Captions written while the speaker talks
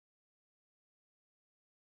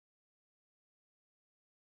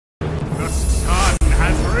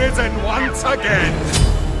once again!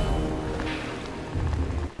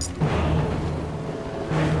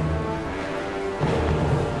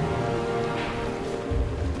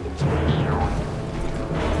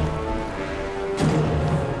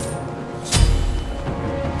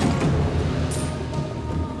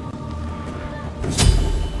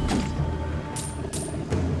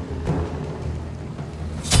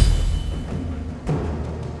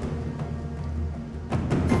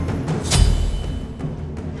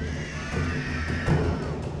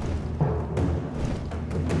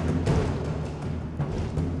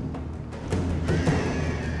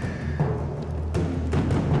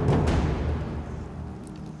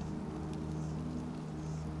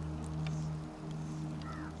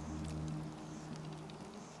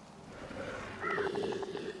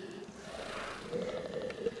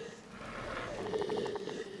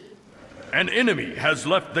 An enemy has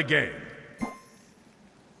left the game.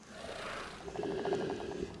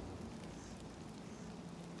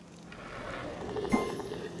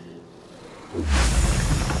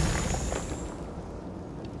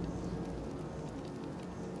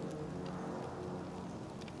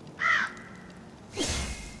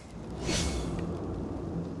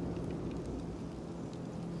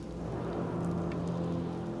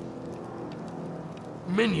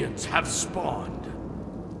 Minions have spawned.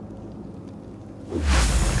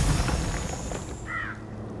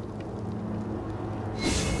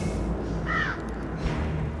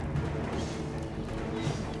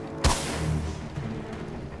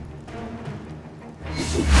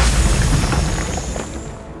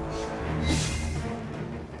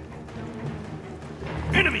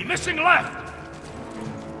 Enemy missing left!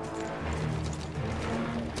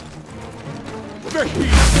 The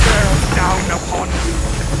heat bears down upon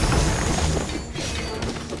you!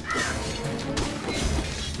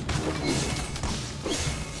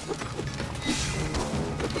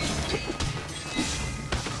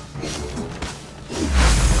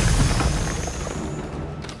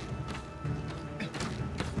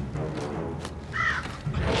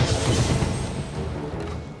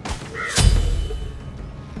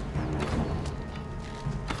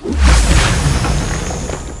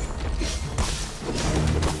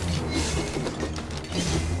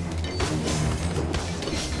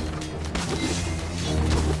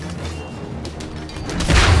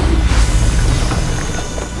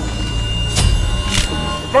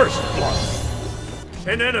 First blood.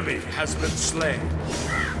 An enemy has been slain.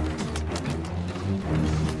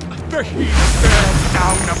 The heat bears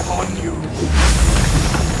down upon you!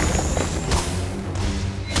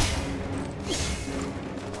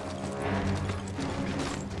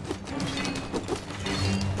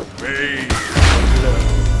 Raise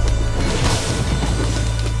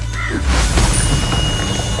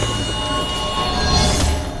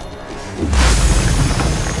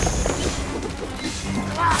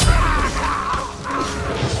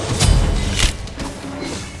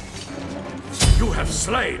You have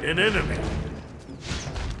slain an enemy.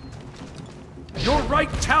 Your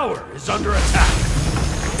right tower is under attack.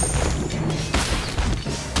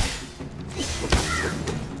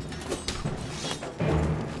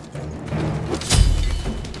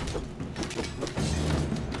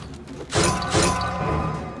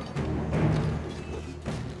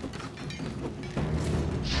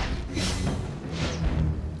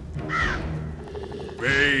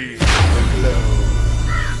 Raise the glow.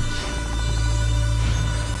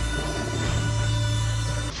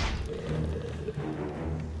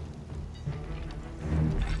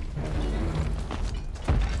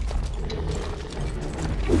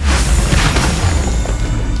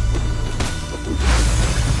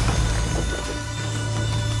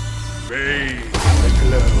 Raise the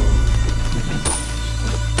glow.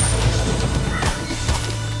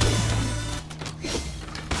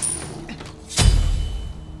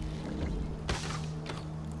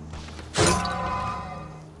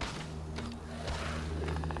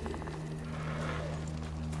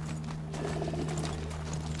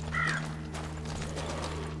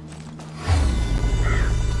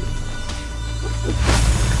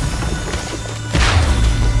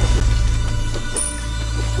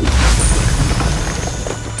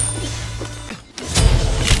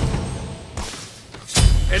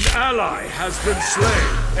 An ally has been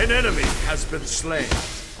slain. An enemy has been slain.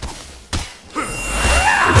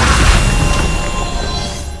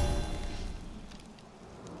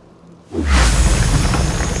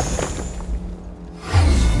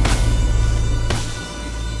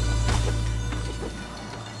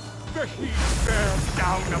 The heat bears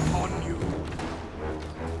down upon you!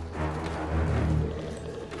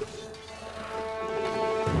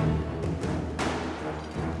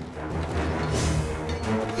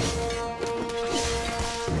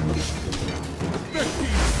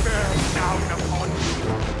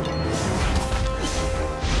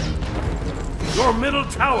 Your middle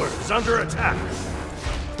tower is under attack.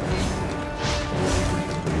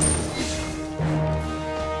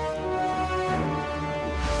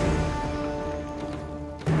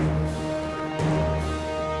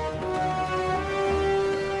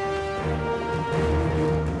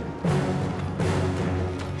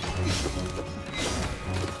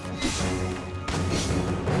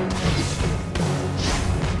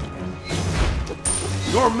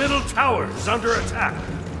 Your middle tower is under attack.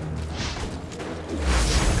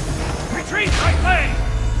 Retreat right lane!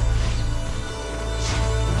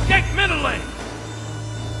 Take middle lane!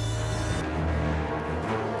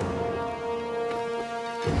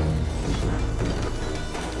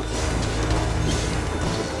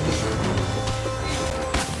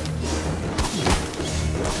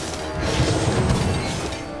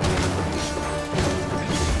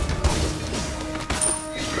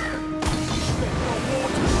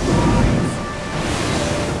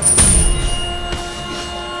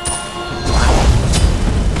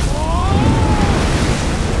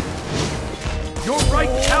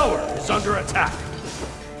 Under attack.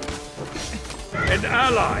 An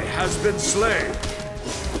ally has been slain.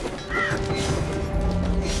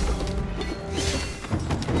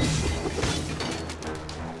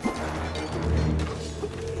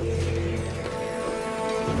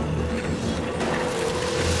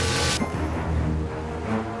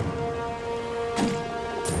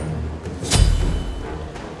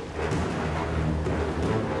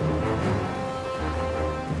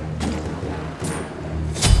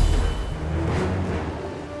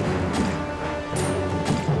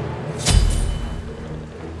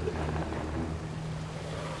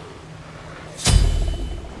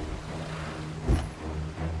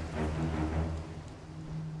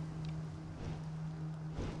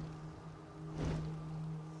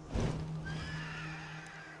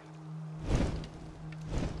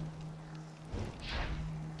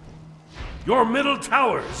 Your middle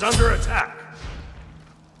tower is under attack.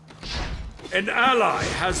 An ally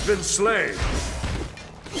has been slain.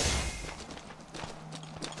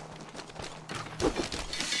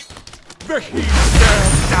 The heat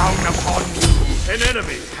bears down upon you. An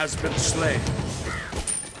enemy has been slain.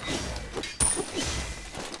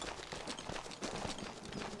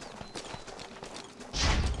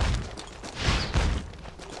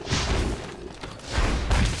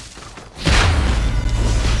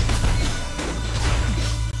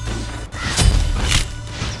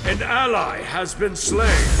 An ally has been slain.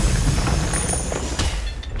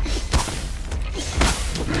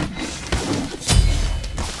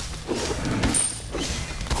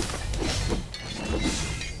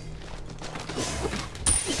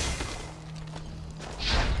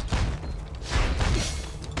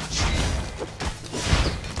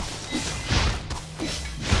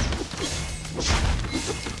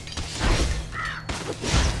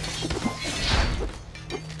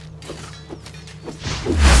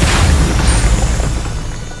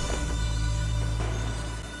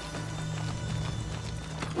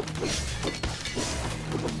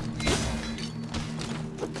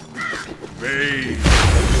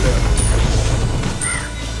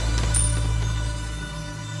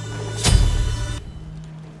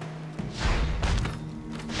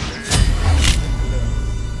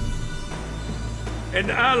 An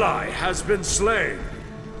ally has been slain.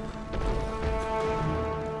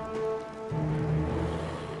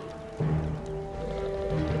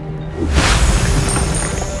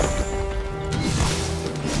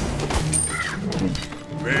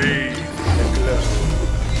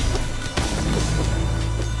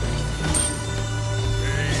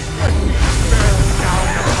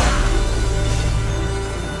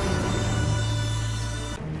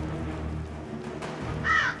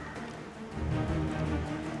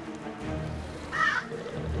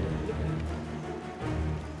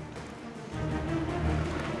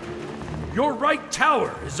 Your right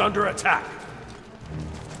tower is under attack.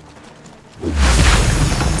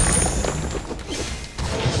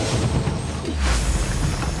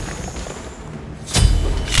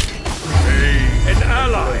 An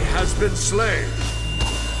ally has been slain.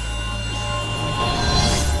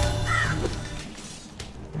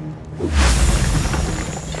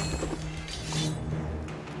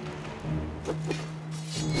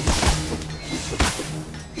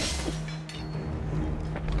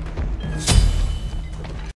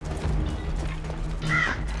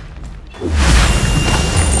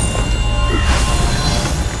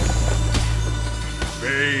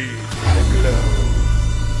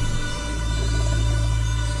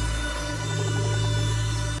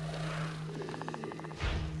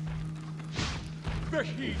 The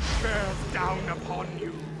heat bears down upon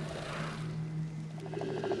you.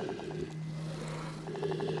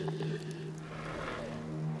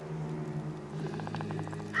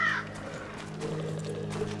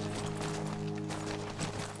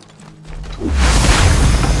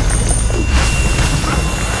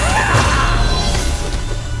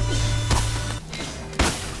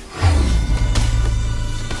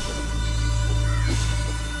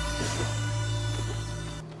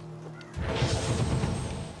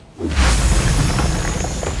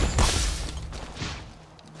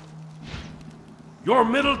 Your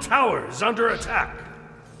middle tower is under attack.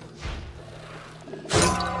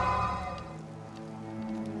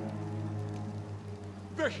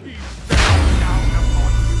 The heat bears down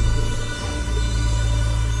upon you.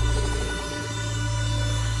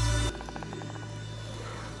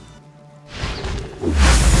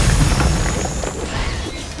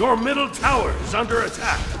 Your middle tower is under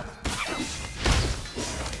attack.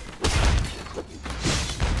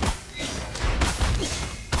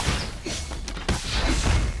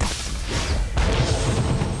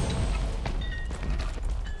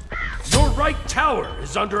 Your right tower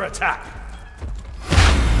is under attack.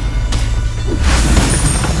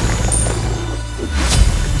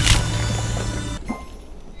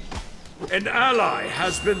 An ally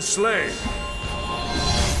has been slain.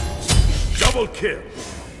 Double kill.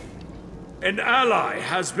 An ally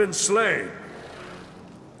has been slain.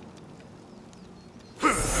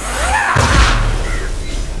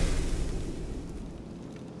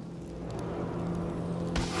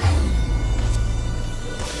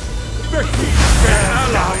 the heat An bears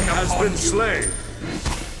ally down has upon been you. slain.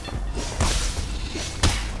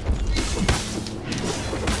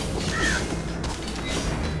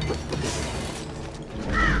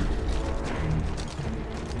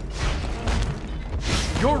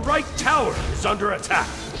 Your right tower is under attack.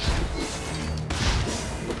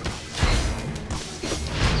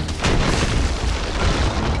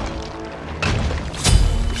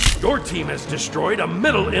 Your team has destroyed a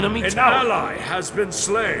middle enemy tower. An ally has been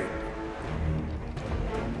slain.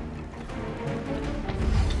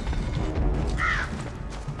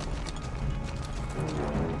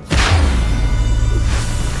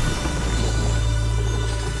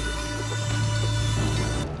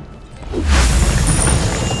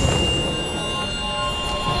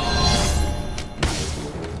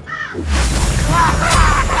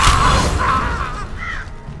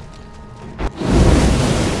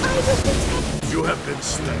 You have been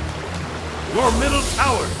slain. Your middle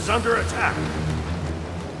tower is under attack.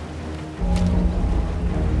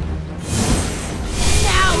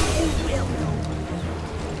 Now you will know.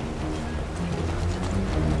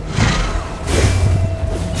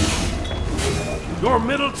 Your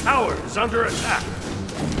middle tower is under attack.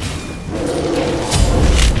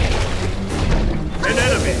 An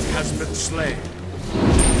enemy has been slain.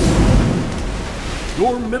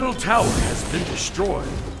 Your middle tower has been destroyed.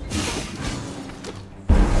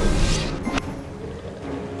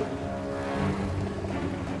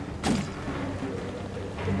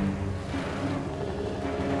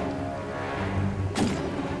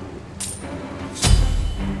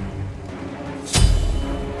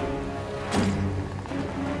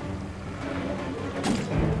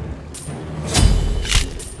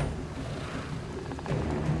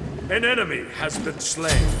 An enemy has been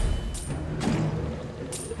slain.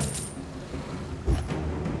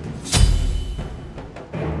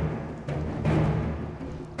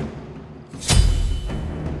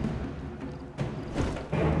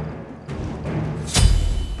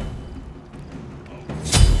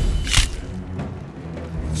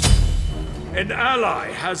 An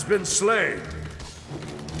ally has been slain.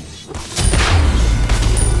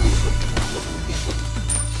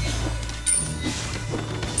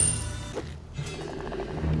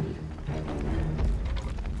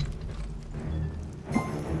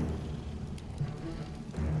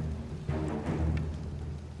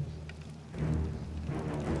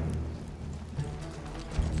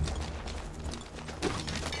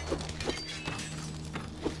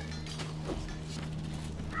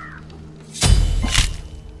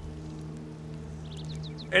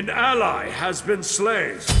 An ally has been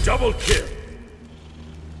slain. Double kill.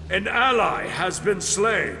 An ally has been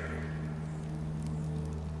slain.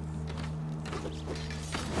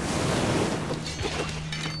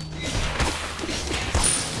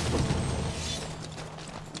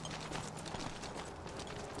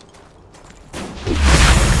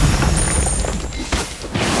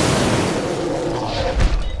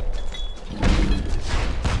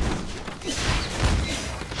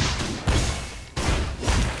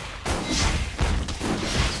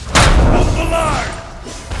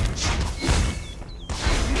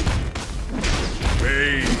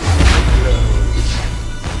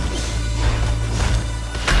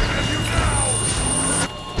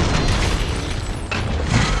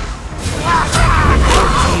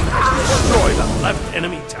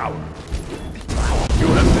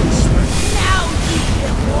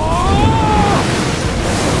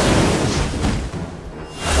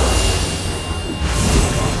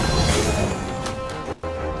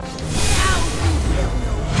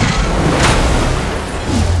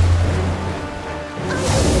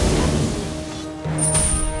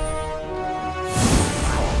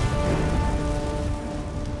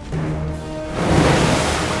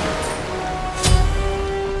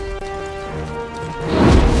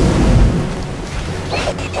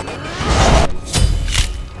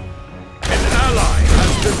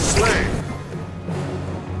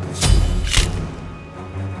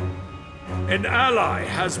 An ally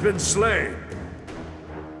has been slain.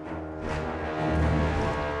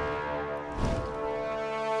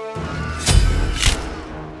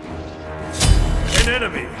 An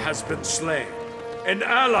enemy has been slain. An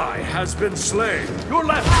ally has been slain. Your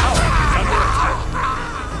left tower is under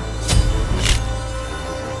attack.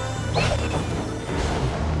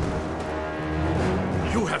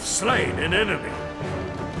 You have slain an enemy.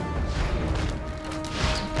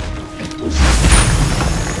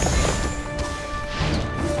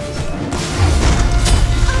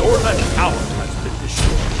 Your left tower has been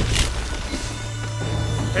destroyed.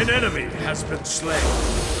 An enemy has been slain.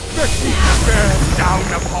 The heat bears down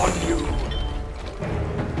upon you.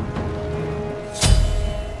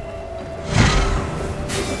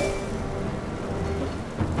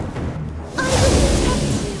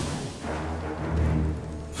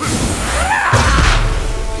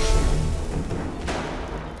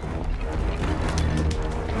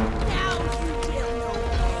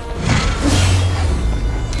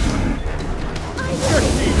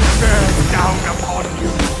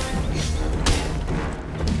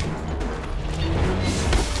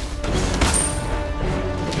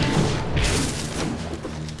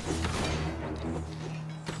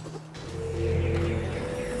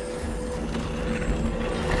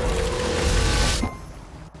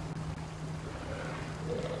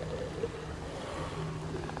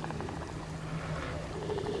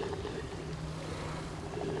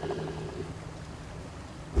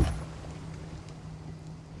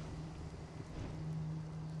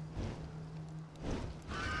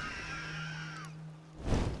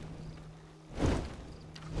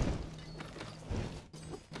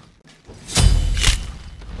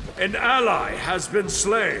 An ally has been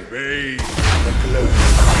slain. Bathe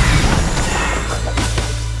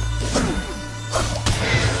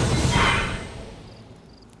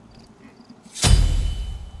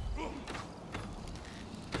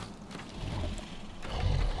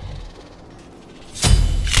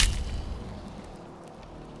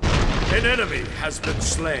An enemy has been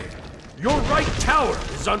slain. Your right tower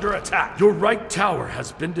is under attack. Your right tower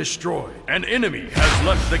has been destroyed. An enemy has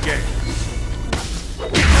left the game.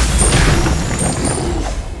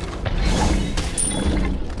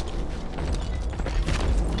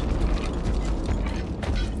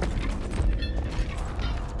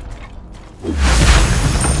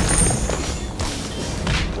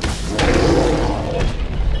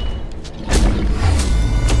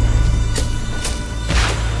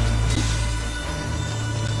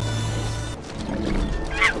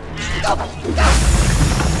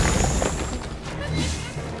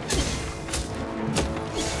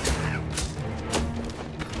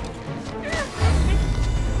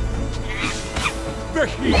 the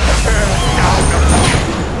heat bears down upon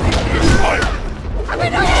you.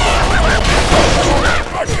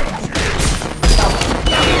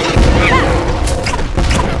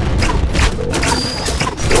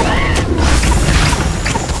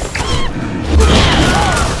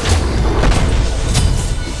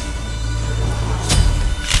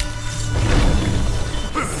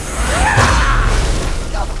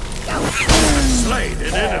 Slain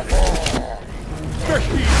an enemy. The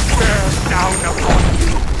heat bears down upon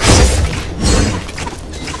you.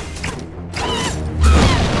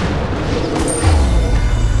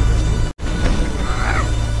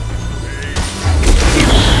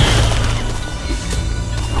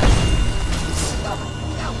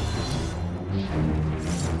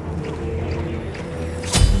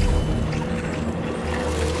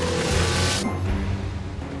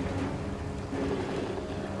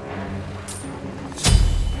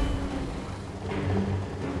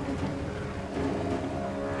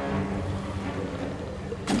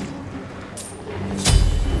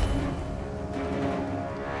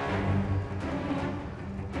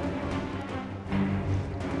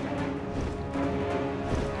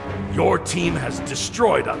 Your team has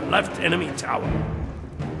destroyed a left enemy tower.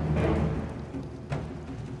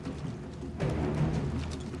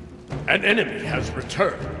 An enemy has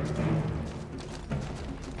returned.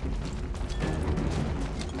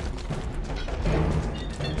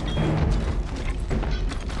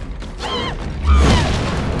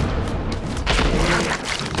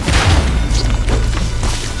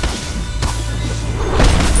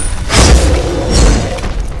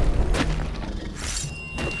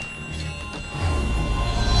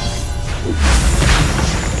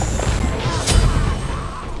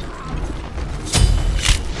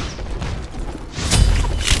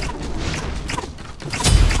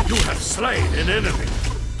 Slain an enemy.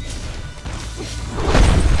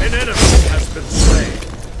 An enemy has been slain.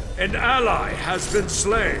 An ally has been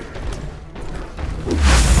slain.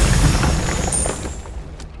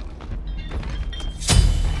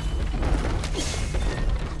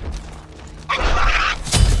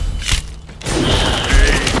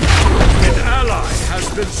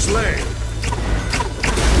 slain.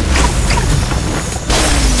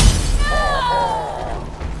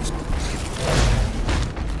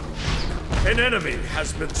 An enemy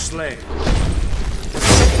has been slain.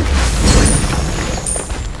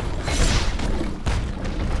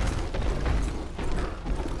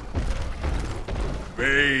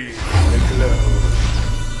 Bathe in the glow.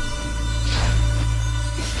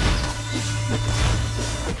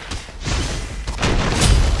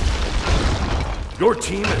 Your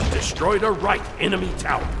team has destroyed a right enemy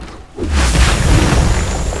tower.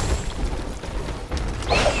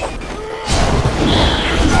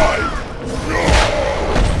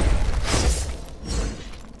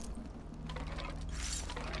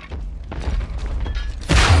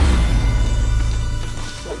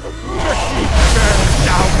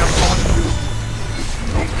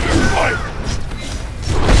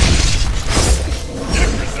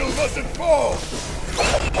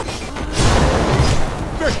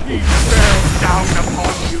 The heat bears down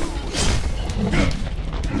upon you.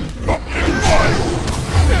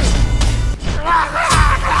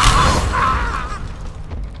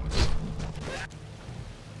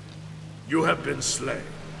 You have been slain.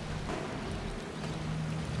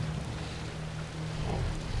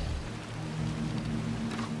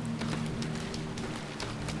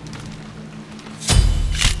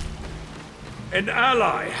 An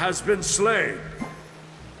ally has been slain.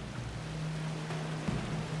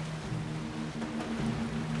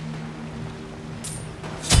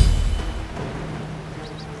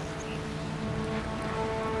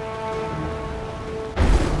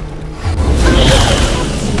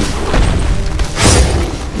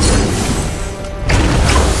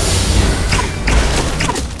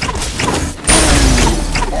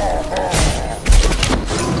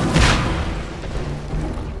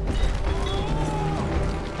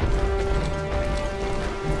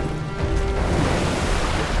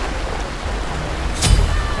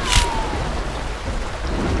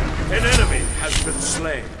 An enemy has been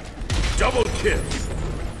slain. Double kill.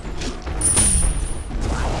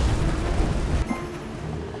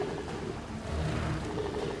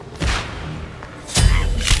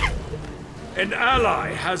 An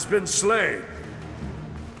ally has been slain.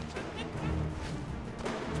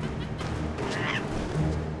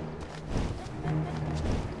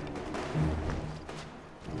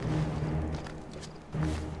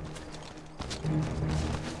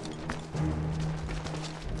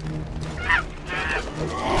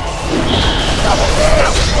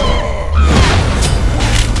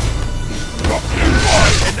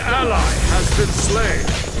 An ally has been slain.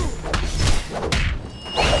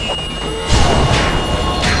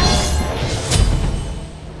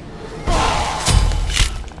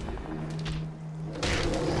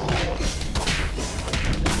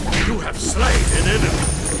 You have slain an enemy.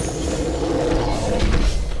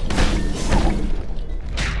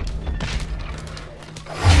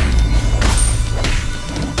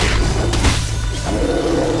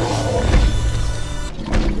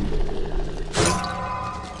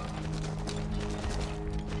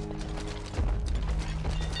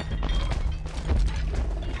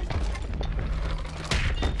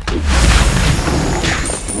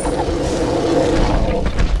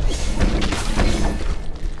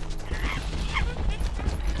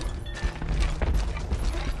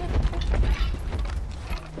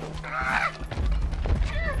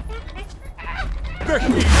 The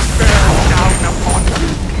heat bears down upon you.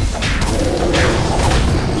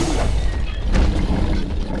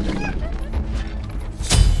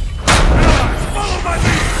 Follow my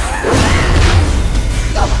lead!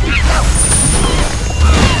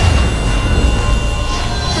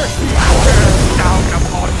 The heat bears down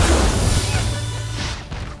upon you.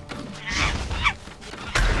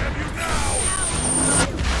 Have you now?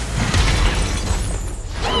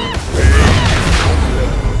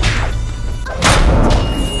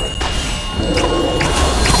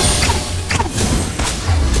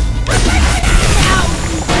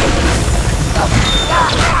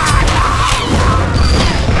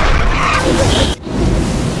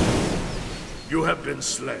 You have been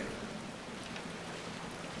slain.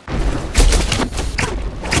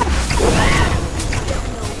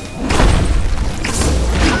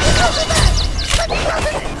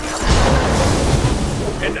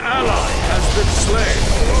 An ally has been slain.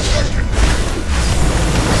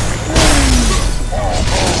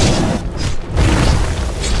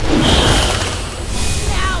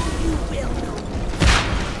 Now you will know.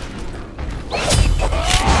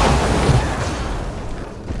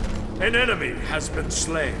 An enemy has been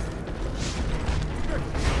slain.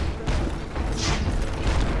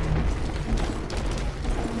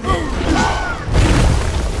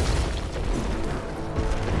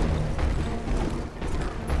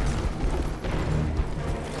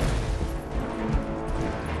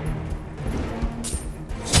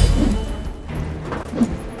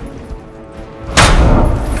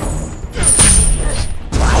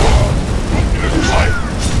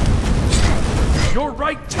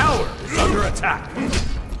 attack.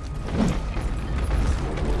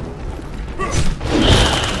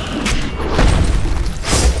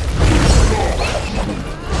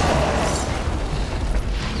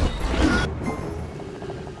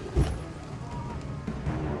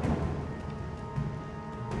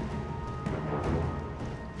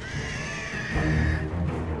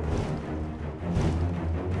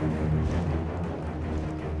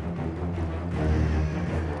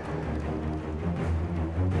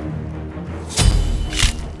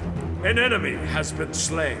 An enemy has been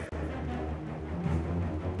slain.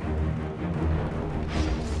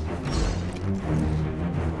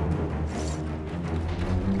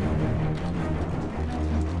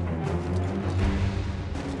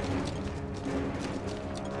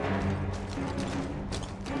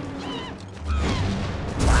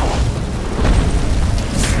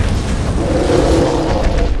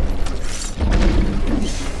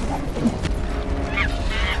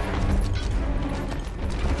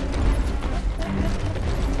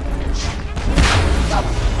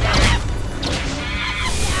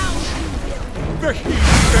 The heat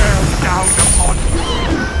bears down upon you!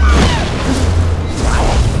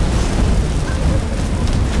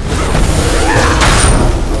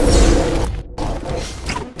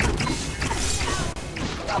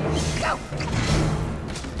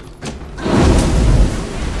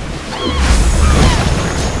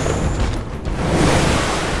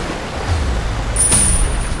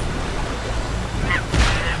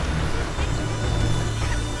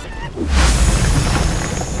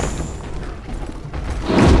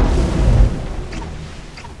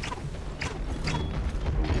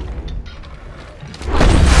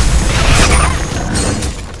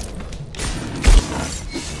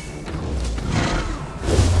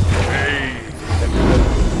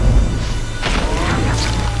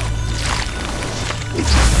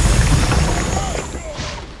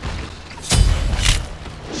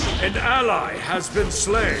 An ally has been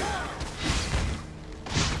slain.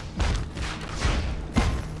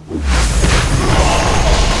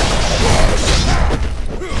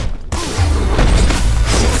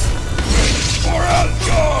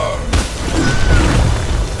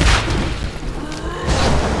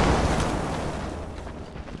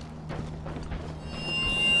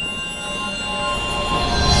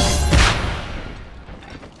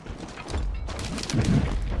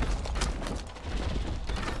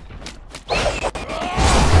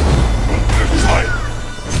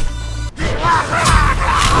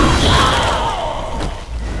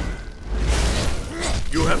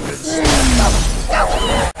 You have been slain.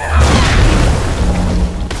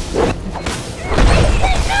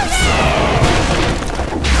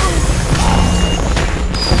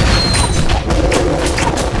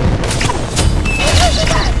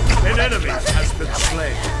 An enemy has been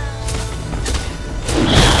slain.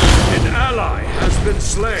 An ally has been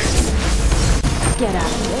slain. Get out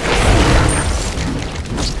of here.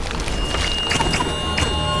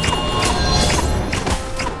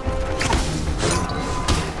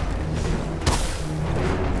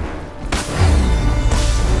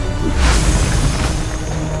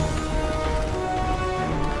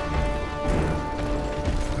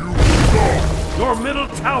 Your middle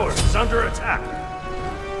tower is under attack.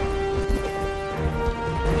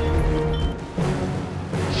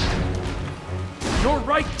 Your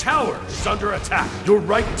right tower is under attack. Your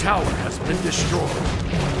right tower has been destroyed.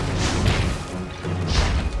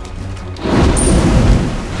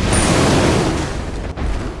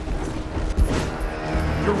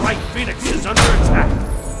 Your right Phoenix is under attack.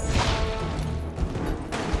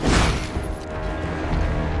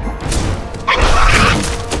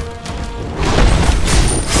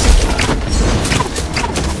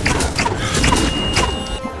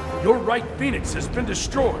 Your right Phoenix has been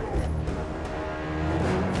destroyed.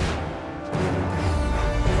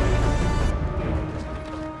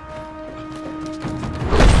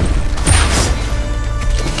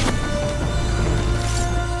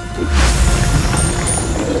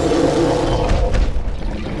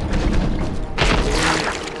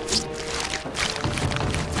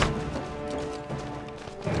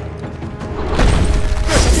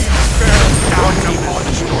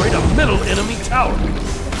 Destroyed a middle enemy tower.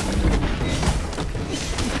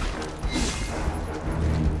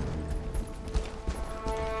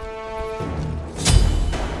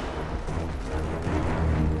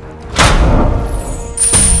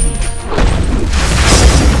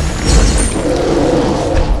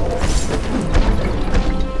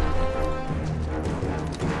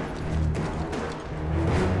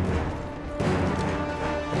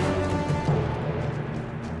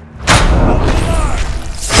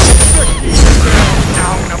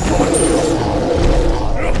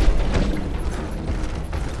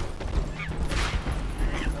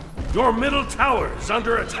 Your middle tower is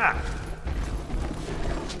under attack.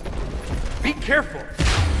 Be careful.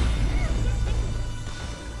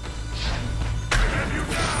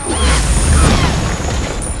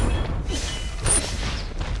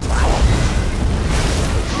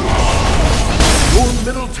 Your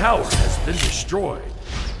middle tower has been destroyed.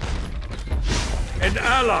 An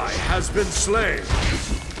ally has been slain.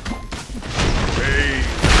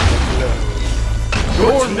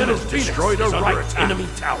 Your middle destroyed a right enemy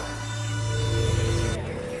tower.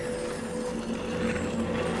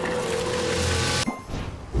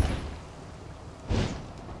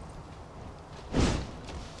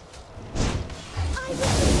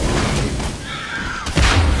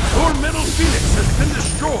 Your middle Phoenix has been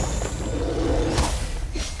destroyed.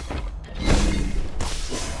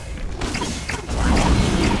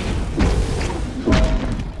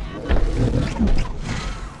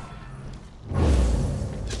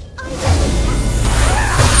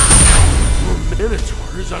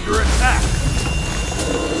 Minotaur is under attack.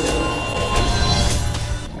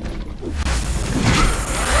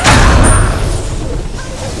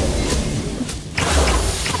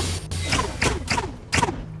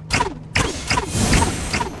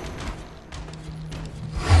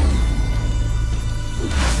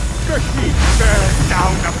 The heat bears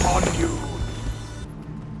down upon you.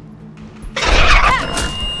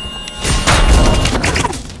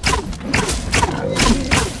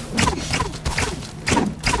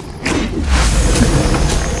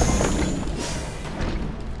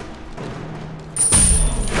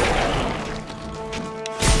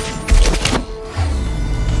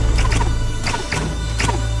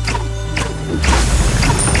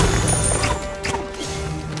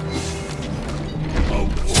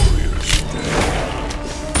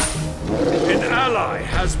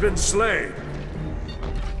 Has been slain.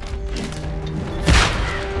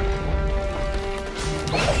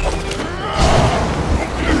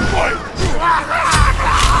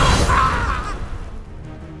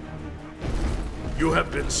 You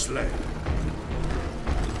have been slain.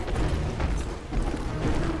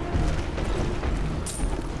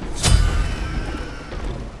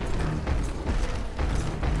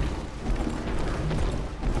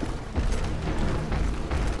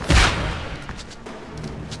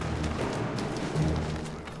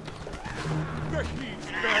 The heat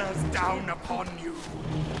bears down upon you.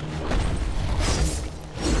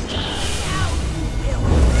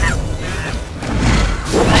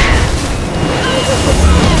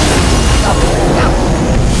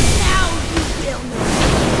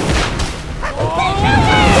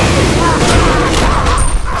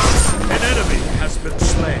 An enemy has been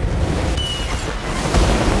slain.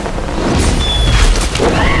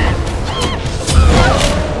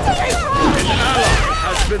 An ally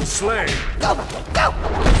has been slain.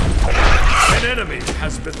 An enemy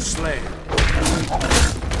has been slain.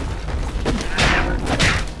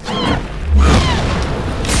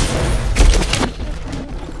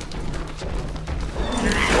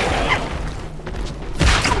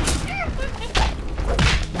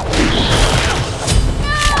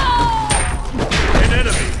 An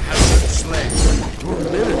enemy has been slain. Your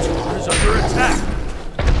Minotaur is under attack.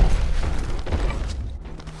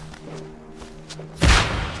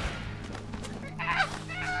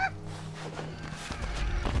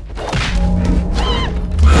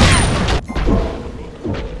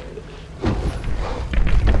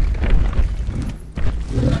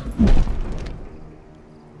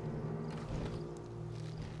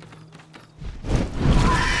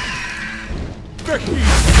 The heat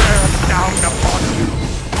bears down upon you.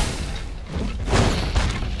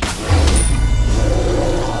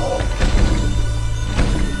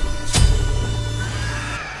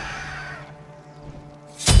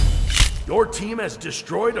 Your team has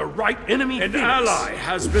destroyed a right enemy. An ally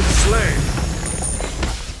has been slain.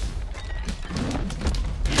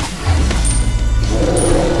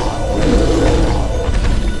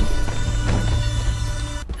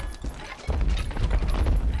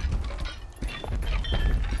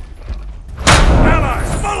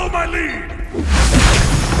 Allies, follow my lead!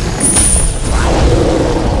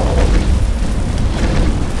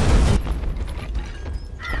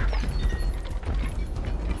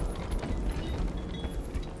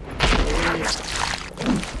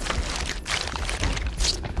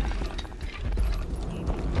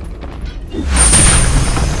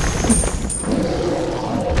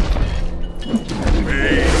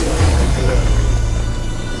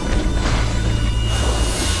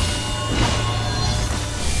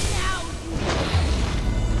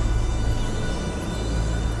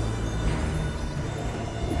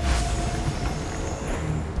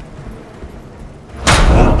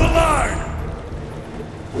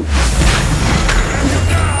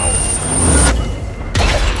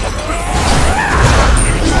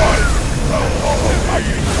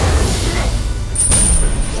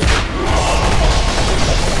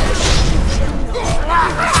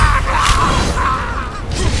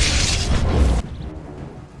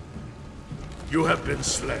 been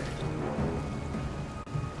slain.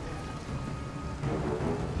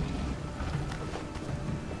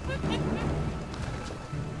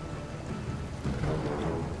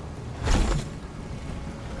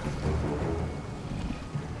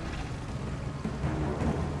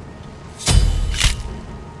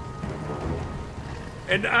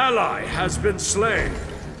 An ally has been slain.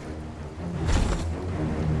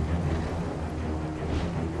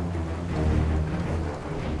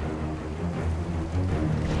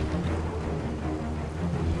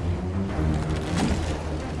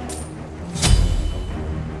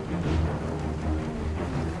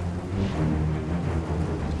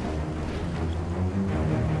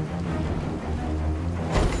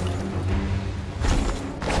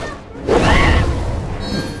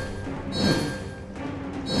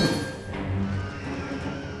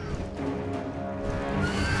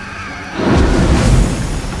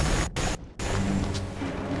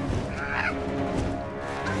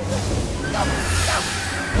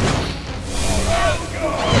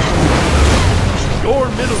 Your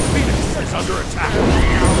middle Phoenix is under attack.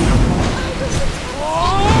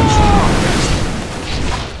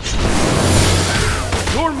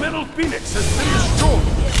 Your middle Phoenix has been destroyed.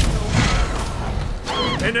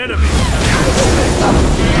 An enemy has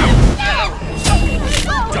been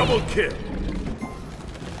slain. Double kill.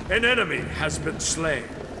 An enemy has been slain.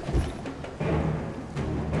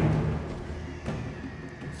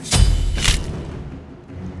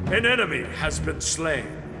 An enemy has been slain.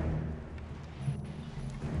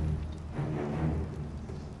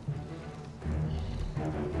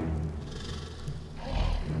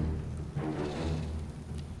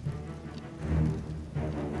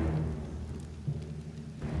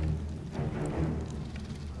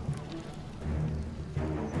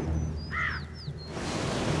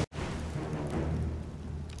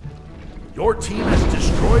 Your team has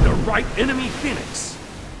destroyed a right enemy Phoenix.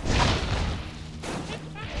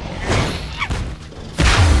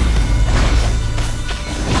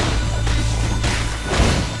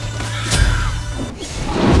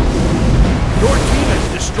 Your team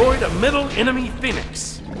has destroyed a middle enemy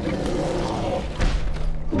Phoenix.